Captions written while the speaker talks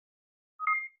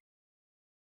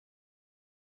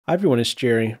Hi everyone, it's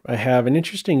Jerry. I have an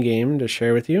interesting game to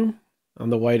share with you. On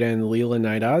the white end, Leela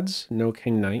knight odds, no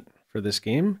king knight for this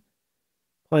game.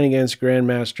 Playing against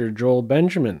Grandmaster Joel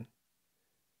Benjamin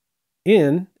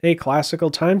in a classical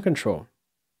time control.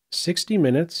 60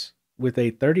 minutes with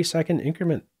a 30-second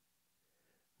increment.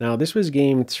 Now this was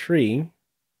game 3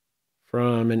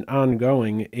 from an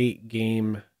ongoing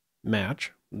 8-game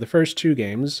match. The first 2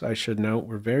 games, I should note,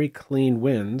 were very clean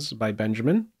wins by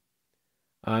Benjamin.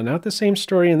 Not the same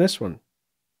story in this one.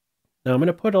 Now I'm going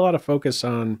to put a lot of focus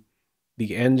on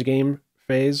the end game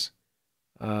phase,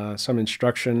 some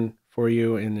instruction for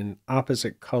you in an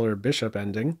opposite color bishop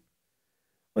ending.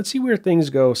 Let's see where things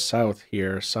go south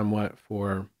here somewhat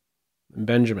for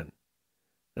Benjamin.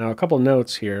 Now a couple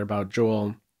notes here about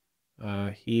Joel.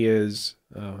 He is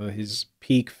his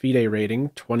peak FIDE rating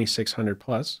 2600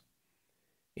 plus.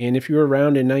 And if you were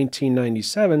around in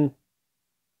 1997,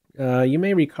 you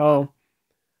may recall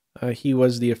he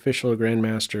was the official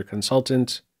Grandmaster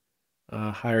consultant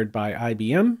hired by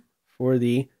IBM for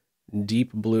the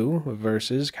Deep Blue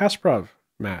versus Kasparov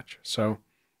match. So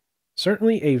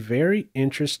certainly a very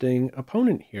interesting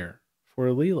opponent here for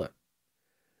Leela.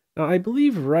 Now I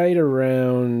believe right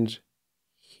around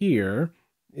here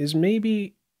is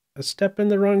maybe a step in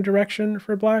the wrong direction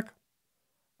for Black.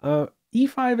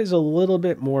 E5 is a little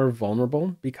bit more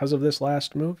vulnerable because of this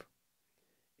last move.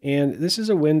 And this is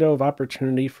a window of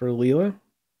opportunity for Leela.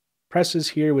 Presses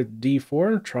here with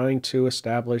d4, trying to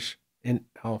establish an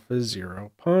alpha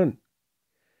 0 pawn.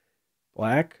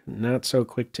 Black, not so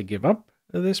quick to give up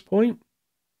at this point.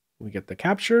 We get the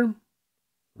capture,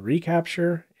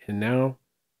 recapture, and now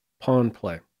pawn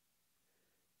play.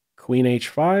 Queen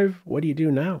h5, what do you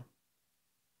do now?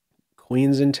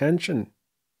 Queen's intention.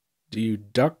 Do you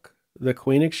duck the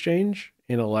queen exchange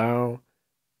and allow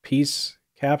piece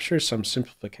capture, some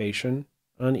simplification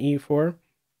on e4?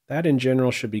 That in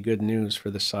general should be good news for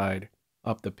the side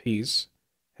up the piece.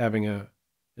 Having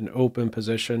an open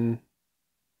position,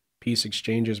 piece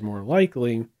exchange is more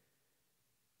likely.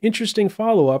 Interesting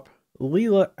follow-up,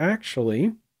 Leela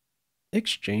actually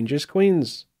exchanges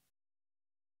queens.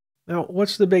 Now,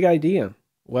 what's the big idea?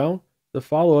 Well, the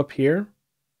follow-up here,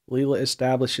 Leela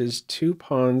establishes 2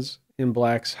 pawns in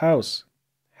Black's house,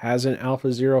 has an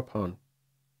alpha 0 pawn,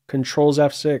 controls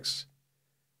f6.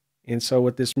 And so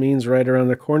what this means right around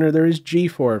the corner there is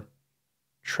g4,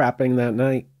 trapping that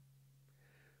knight.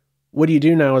 What do you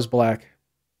do now as Black?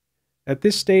 At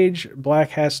this stage, Black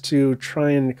has to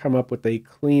try and come up with a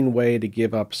clean way to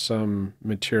give up some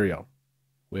material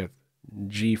with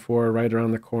g4 right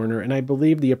around the corner. And I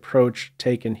believe the approach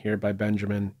taken here by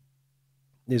Benjamin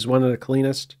is one of the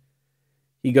cleanest.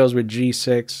 He goes with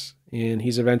g6, and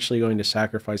he's eventually going to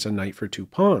sacrifice a knight for 2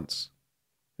 pawns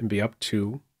and be up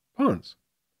 2 pawns.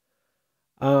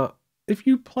 If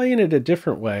you play in it a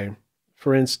different way,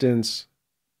 for instance,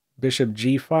 bishop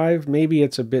g5, maybe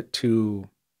it's a bit too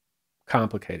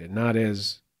complicated, not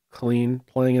as clean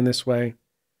playing in this way.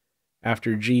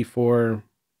 After g4,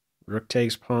 rook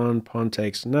takes pawn, pawn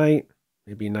takes knight,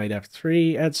 maybe knight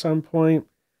f3 at some point.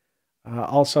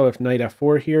 Also, if knight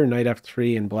f4 here, knight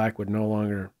f3, and Black would no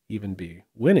longer even be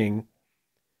winning.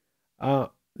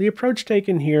 The approach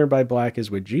taken here by Black is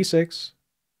with g6,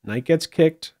 knight gets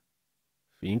kicked,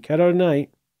 fianchetto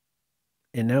knight,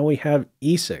 and now we have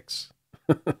e6.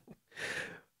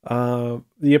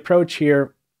 The approach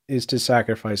here is to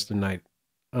sacrifice the knight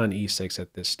on e6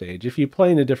 at this stage. If you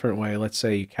play in a different way, let's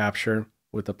say you capture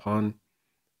with a pawn,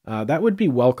 that would be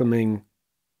welcoming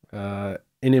an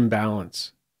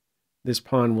imbalance. This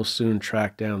pawn will soon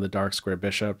track down the dark square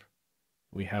bishop.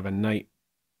 We have a knight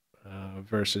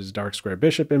versus dark square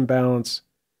bishop imbalance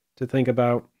to think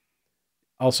about.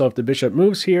 Also, if the bishop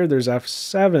moves here, there's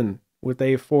f7 with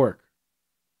a fork.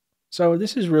 So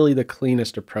this is really the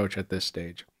cleanest approach at this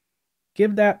stage.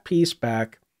 Give that piece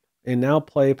back and now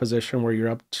play a position where you're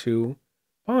up 2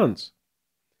 pawns.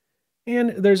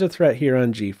 And there's a threat here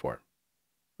on g4.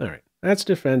 All right, that's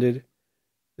defended.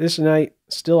 This knight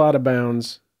still out of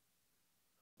bounds.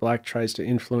 Black tries to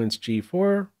influence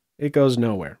g4. It goes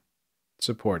nowhere.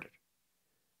 Supported.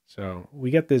 So we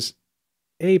get this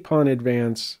a pawn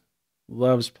advance.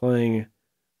 Loves playing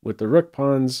with the rook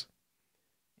pawns.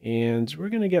 And we're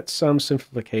going to get some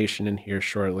simplification in here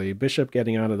shortly. Bishop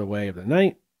getting out of the way of the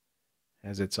knight.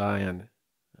 Has its eye on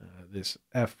this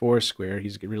f4 square.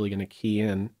 He's really going to key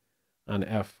in on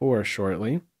f4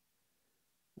 shortly.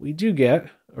 We do get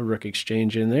a rook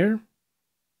exchange in there.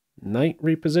 Knight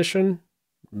reposition.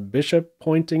 Bishop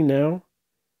pointing now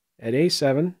at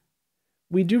a7.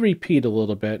 We do repeat a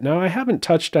little bit. Now, I haven't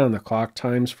touched on the clock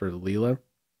times for Leela.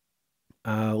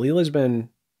 Leela's been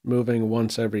moving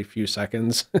once every few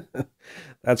seconds.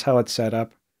 That's how it's set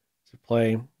up to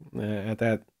play at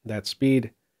that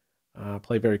speed.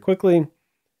 Play very quickly.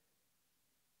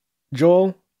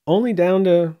 Joel, only down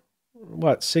to,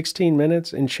 what, 16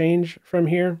 minutes and change from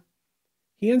here?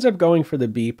 He ends up going for the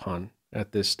B pawn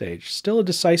at this stage. Still a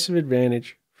decisive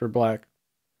advantage for black.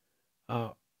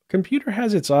 Computer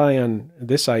has its eye on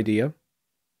this idea,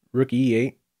 rook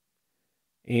e8.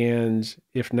 And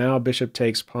if now bishop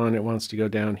takes pawn, it wants to go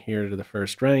down here to the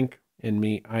first rank and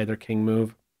meet either king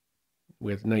move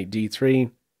with knight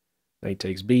d3, knight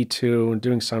takes b2, and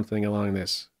doing something along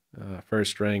this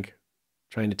first rank,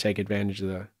 trying to take advantage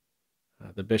of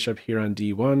the bishop here on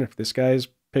d1. If this guy's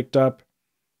picked up,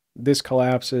 this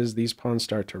collapses, these pawns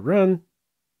start to run.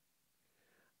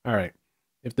 All right,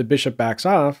 if the bishop backs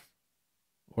off,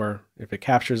 or if it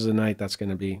captures the knight, that's going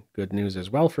to be good news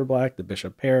as well for black, the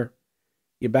bishop pair.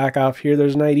 You back off here,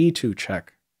 there's knight e2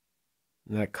 check.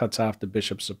 And that cuts off the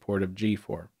bishop support of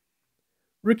g4.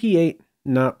 Rook e8,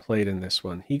 not played in this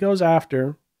one. He goes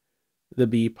after the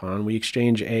b pawn. We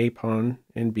exchange a pawn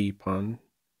and b pawn.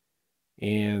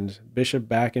 And bishop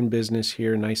back in business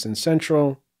here, nice and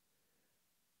central.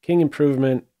 King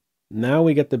improvement. Now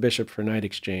we get the bishop for knight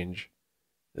exchange.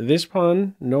 This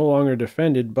pawn no longer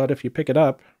defended, but if you pick it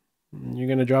up, you're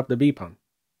going to drop the b pawn.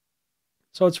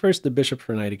 So it's first the bishop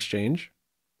for knight exchange.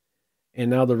 And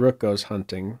now the rook goes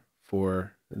hunting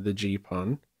for the g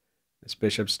pawn. This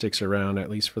bishop sticks around, at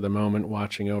least for the moment,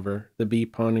 watching over the b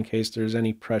pawn in case there's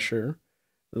any pressure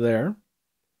there.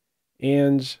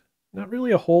 And not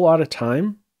really a whole lot of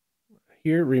time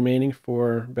here remaining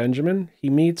for Benjamin. He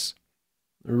meets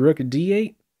rook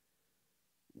d8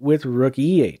 with rook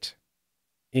e8.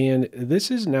 And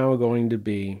this is now going to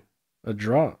be a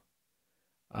draw.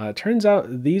 It turns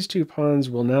out these two pawns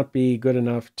will not be good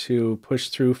enough to push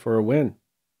through for a win.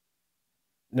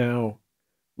 Now,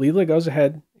 Leela goes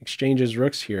ahead, exchanges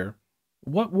rooks here.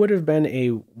 What would have been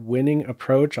a winning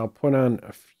approach? I'll put on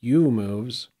a few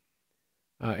moves.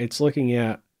 It's looking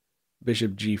at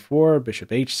bishop g4, bishop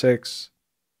h6,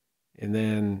 and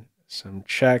then some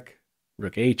check,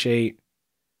 rook h8.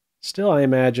 Still, I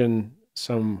imagine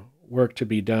some work to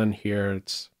be done here.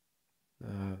 It's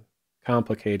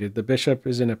complicated. The bishop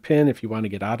is in a pin. If you want to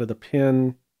get out of the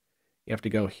pin, you have to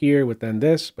go here with then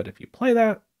this. But if you play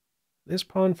that, this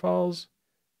pawn falls,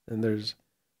 and there's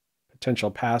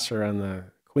potential passer on the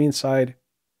queen side.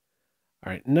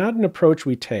 All right, not an approach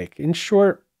we take. In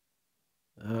short,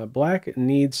 black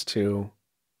needs to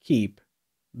keep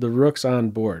the rooks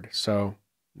on board. So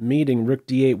meeting rook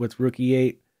d8 with rook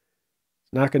e8 is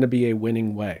not going to be a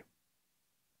winning way.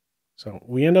 So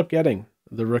we end up getting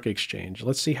the rook exchange.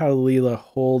 Let's see how Leela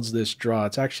holds this draw.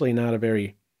 It's actually not a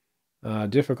very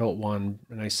difficult one.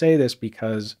 And I say this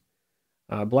because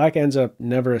black ends up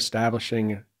never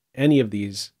establishing any of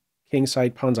these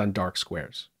kingside pawns on dark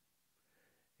squares.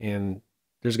 And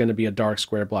there's going to be a dark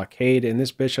square blockade, and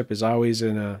this bishop is always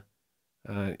in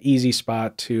an easy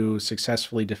spot to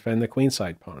successfully defend the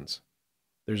queenside pawns.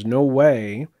 There's no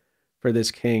way for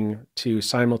this king to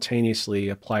simultaneously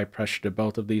apply pressure to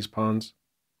both of these pawns.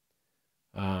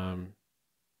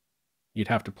 You'd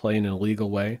have to play in an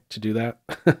illegal way to do that.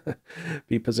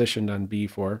 Be positioned on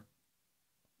b4.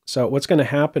 So what's going to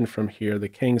happen from here, the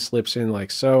king slips in like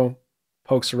so,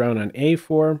 pokes around on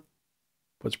a4,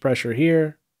 puts pressure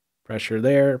here, pressure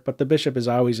there, but the bishop is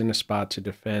always in a spot to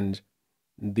defend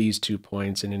these 2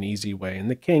 points in an easy way, and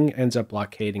the king ends up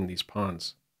blockading these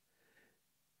pawns.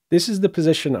 This is the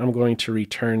position I'm going to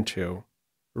return to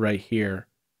right here.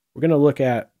 We're going to look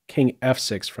at king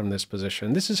f6 from this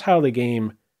position. This is how the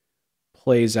game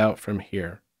plays out from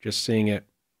here. Just seeing it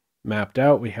mapped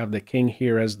out. We have the king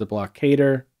here as the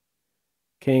blockader.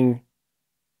 King,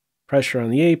 pressure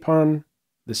on the a pawn,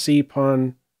 the c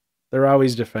pawn. They're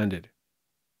always defended.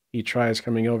 He tries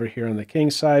coming over here on the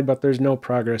king side, but there's no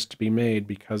progress to be made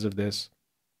because of this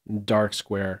dark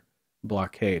square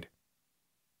blockade.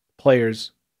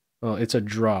 Players, well, it's a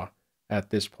draw at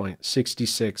this point.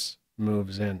 66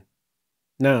 moves in.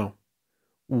 Now,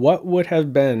 what would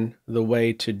have been the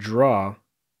way to draw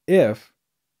if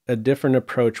a different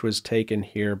approach was taken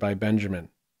here by Benjamin?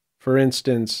 For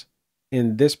instance,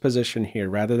 in this position here,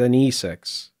 rather than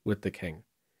e6 with the king.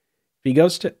 If he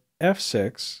goes to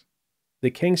f6,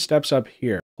 the king steps up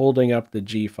here, holding up the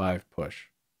g5 push.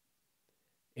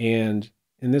 And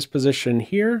in this position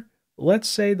here, let's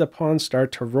say the pawns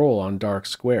start to roll on dark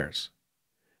squares.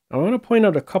 I want to point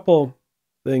out a couple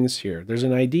things here. There's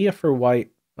an idea for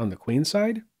white on the queen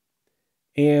side,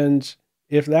 and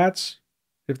if that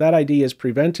idea is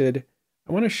prevented,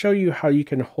 I want to show you how you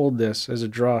can hold this as a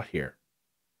draw here.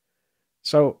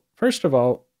 So first of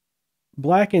all,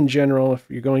 black in general, if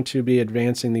you're going to be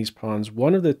advancing these pawns,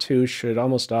 one of the two should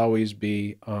almost always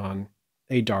be on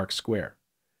a dark square.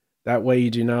 That way you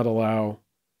do not allow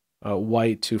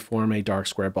white to form a dark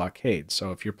square blockade.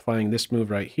 So if you're playing this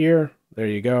move right here, there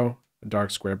you go, a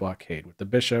dark square blockade with the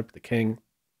bishop, the king.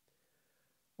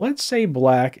 Let's say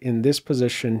black in this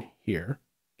position here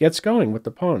gets going with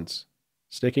the pawns,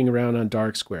 sticking around on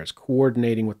dark squares,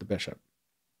 coordinating with the bishop.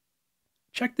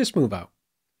 Check this move out.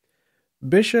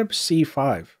 Bishop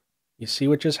c5. You see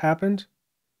what just happened?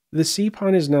 The c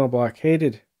pawn is now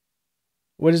blockaded.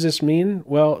 What does this mean?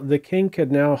 Well, the king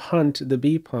could now hunt the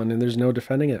b pawn and there's no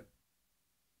defending it.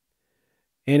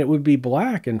 And it would be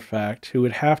black, in fact, who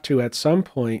would have to at some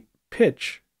point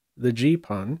pitch the g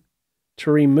pawn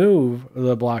to remove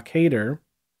the blockader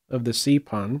of the c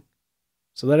pawn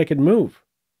so that it could move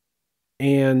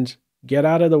and get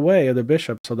out of the way of the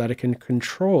bishop so that it can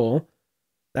control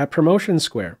that promotion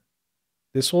square.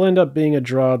 This will end up being a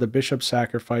draw. The bishop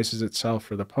sacrifices itself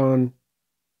for the pawn.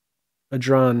 A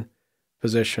drawn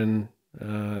position.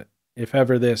 If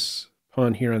ever this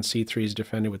pawn here on c3 is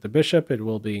defended with the bishop, it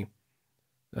will be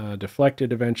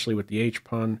deflected eventually with the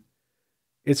h-pawn.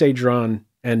 It's a drawn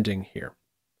ending here.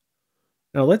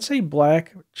 Now let's say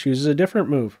black chooses a different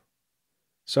move.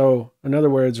 So in other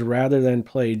words, rather than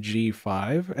play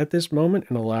g5 at this moment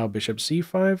and allow bishop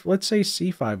c5, let's say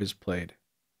c5 is played.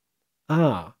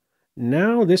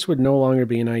 Now this would no longer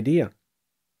be an idea.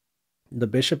 The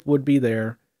bishop would be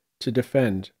there to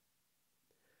defend.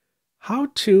 How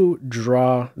to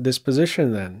draw this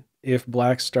position then if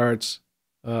black starts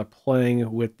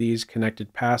playing with these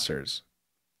connected passers?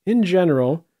 In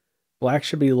general, black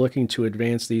should be looking to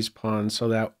advance these pawns so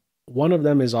that one of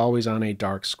them is always on a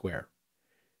dark square.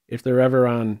 If they're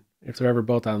ever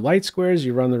both on light squares,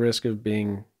 you run the risk of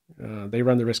being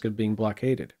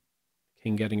blockaded.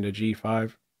 King getting to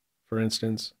g5, for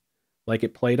instance, like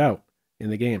it played out in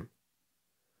the game.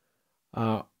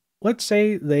 Let's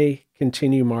say they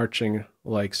continue marching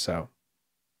like so.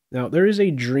 Now, there is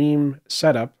a dream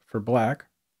setup for black,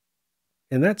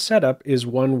 and that setup is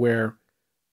one where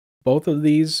both of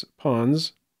these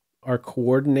pawns are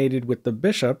coordinated with the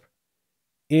bishop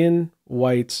in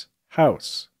white's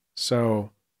house.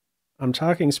 So I'm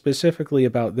talking specifically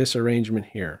about this arrangement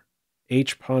here.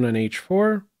 H-pawn on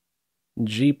h4,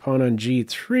 g-pawn on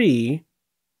g3,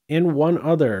 and one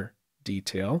other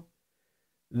detail.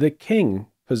 The king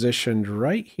positioned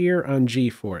right here on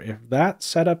g4. If that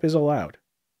setup is allowed,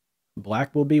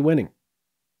 black will be winning.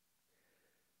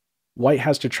 White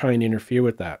has to try and interfere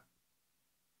with that.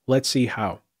 Let's see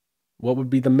how. What would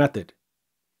be the method?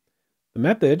 The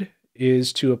method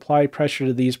is to apply pressure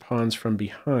to these pawns from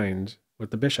behind with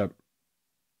the bishop.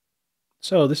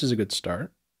 So this is a good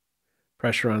start.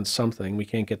 Pressure on something. We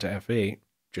can't get to f8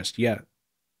 just yet.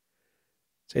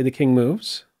 Say the king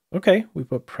moves. Okay, we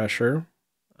put pressure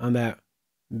on that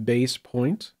base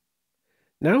point.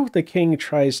 Now if the king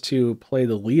tries to play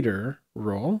the leader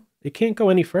role, it can't go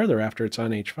any further after it's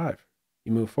on h5.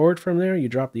 You move forward from there, you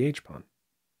drop the h-pawn.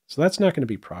 So that's not going to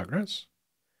be progress.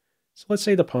 So let's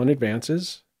say the pawn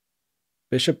advances.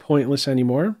 Bishop pointless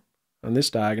anymore on this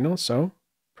diagonal, so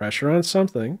pressure on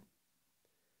something.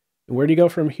 And where do you go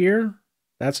from here?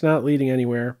 That's not leading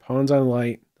anywhere. Pawns on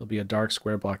light, there'll be a dark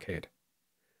square blockade.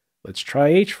 Let's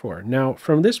try h4. Now,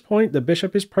 from this point, the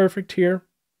bishop is perfect here.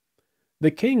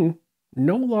 The king,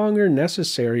 no longer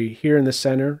necessary here in the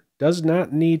center, does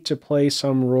not need to play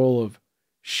some role of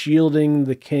shielding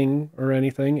the king or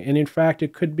anything, and in fact,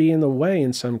 it could be in the way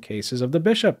in some cases of the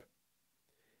bishop.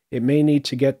 It may need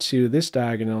to get to this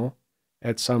diagonal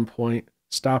at some point,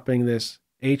 stopping this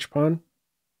h-pawn.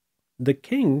 The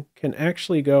king can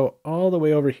actually go all the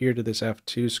way over here to this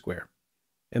f2 square,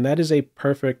 and that is a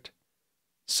perfect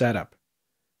setup.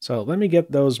 So let me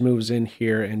get those moves in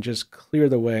here and just clear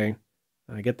the way,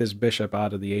 get this bishop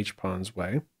out of the h-pawn's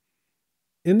way.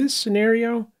 In this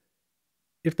scenario,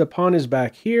 if the pawn is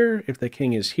back here, if the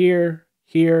king is here,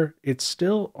 it's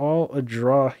still all a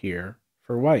draw here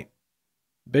for white.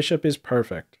 Bishop is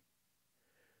perfect.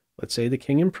 Let's say the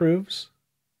king improves,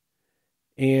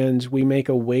 and we make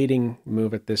a waiting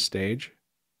move at this stage.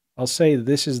 I'll say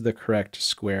this is the correct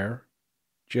square,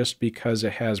 just because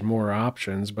it has more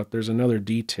options, but there's another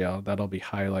detail that I'll be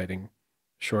highlighting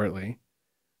shortly.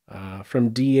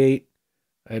 From d8,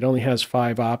 it only has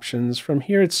 5 options. From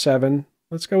here, it's 7.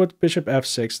 Let's go with bishop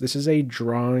f6. This is a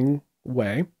drawing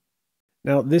way.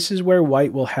 Now, this is where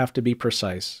white will have to be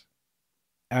precise.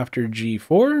 After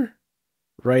g4,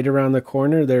 right around the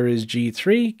corner, there is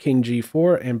g3, king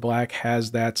g4, and black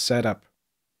has that setup.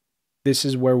 This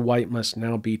is where white must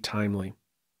now be timely.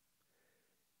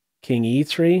 King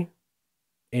e3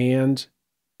 and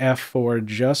f4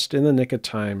 just in the nick of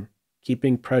time,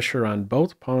 keeping pressure on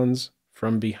both pawns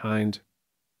from behind.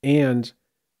 And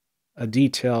a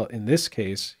detail in this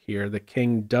case here, the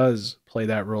king does play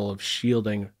that role of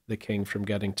shielding the king from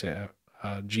getting to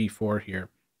g4 here.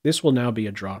 This will now be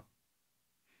a draw.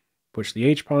 Push the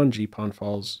h-pawn, g-pawn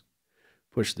falls.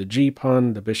 Push the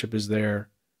g-pawn, the bishop is there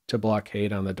to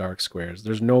blockade on the dark squares.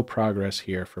 There's no progress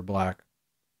here for black.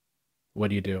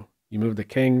 What do? You move the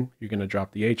king, you're going to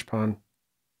drop the h-pawn.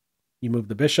 You move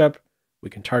the bishop, we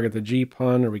can target the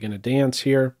g-pawn. Are we going to dance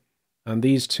here on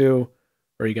these two?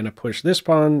 Or are you going to push this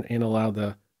pawn and allow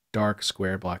the dark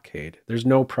square blockade? There's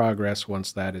no progress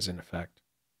once that is in effect.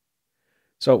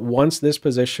 So once this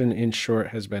position in short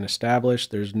has been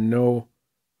established, there's no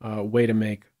way to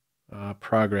make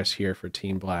progress here for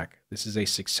Team Black. This is a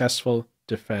successful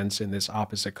defense in this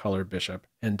opposite color bishop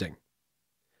ending.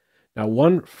 Now,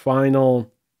 one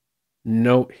final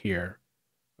note here,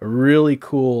 a really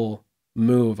cool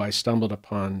move I stumbled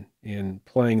upon in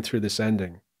playing through this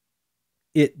ending.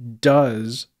 It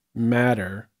does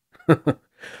matter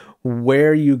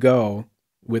where you go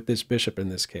with this bishop in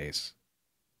this case.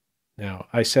 Now,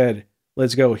 I said,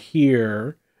 let's go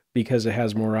here because it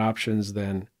has more options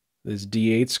than this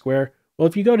d8 square. Well,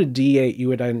 if you go to d8, you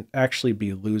would actually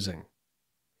be losing.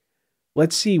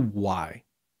 Let's see why.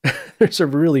 There's a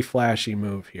really flashy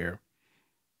move here.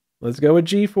 Let's go with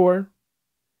g4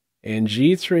 and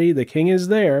g3. The king is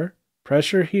there.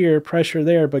 Pressure here, pressure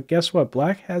there. But guess what?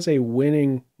 Black has a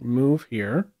winning move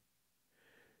here.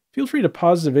 Feel free to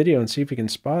pause the video and see if you can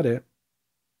spot it.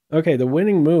 Okay, the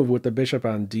winning move with the bishop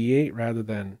on d8 rather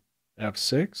than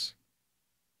f6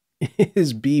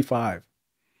 is b5.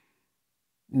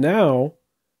 Now,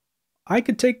 I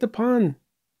could take the pawn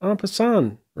en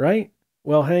passant, right?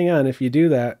 Well, hang on. If you do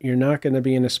that, you're not going to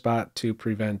be in a spot to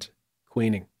prevent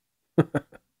queening.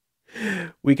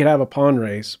 We could have a pawn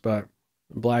race, but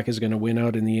black is going to win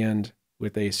out in the end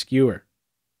with a skewer.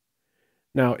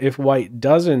 Now, if white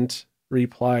doesn't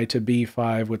reply to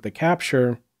b5 with the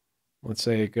capture, let's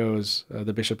say it goes,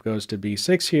 the bishop goes to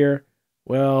b6 here,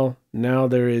 well, now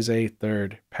there is a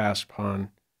third passed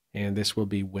pawn, and this will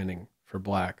be winning for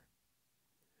black.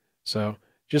 So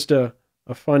just a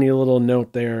funny little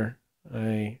note there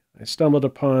I stumbled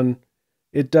upon.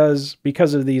 It does,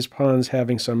 because of these pawns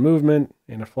having some movement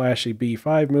and a flashy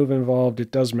b5 move involved, it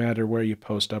does matter where you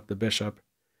post up the bishop.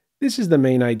 This is the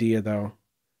main idea, though.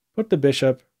 Put the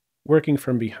bishop working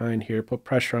from behind here, put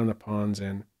pressure on the pawns,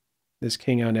 and this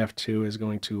king on f2 is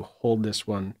going to hold this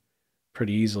one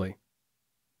pretty easily.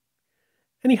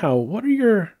 Anyhow, what are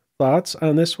your thoughts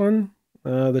on this one?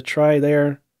 The try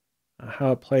there,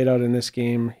 how it played out in this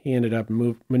game. He ended up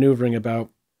maneuvering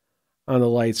about on the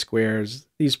light squares.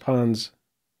 These pawns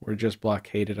were just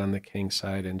blockaded on the king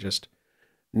side and just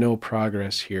no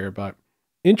progress here. But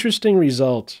interesting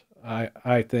result,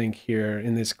 I think, here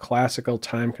in this classical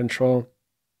time control.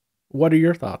 What are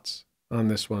your thoughts on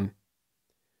this one?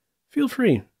 Feel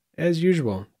free, as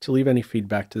usual, to leave any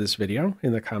feedback to this video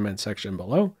in the comment section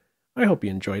below. I hope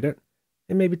you enjoyed it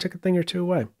and maybe took a thing or two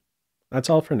away. That's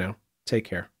all for now. Take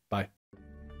care.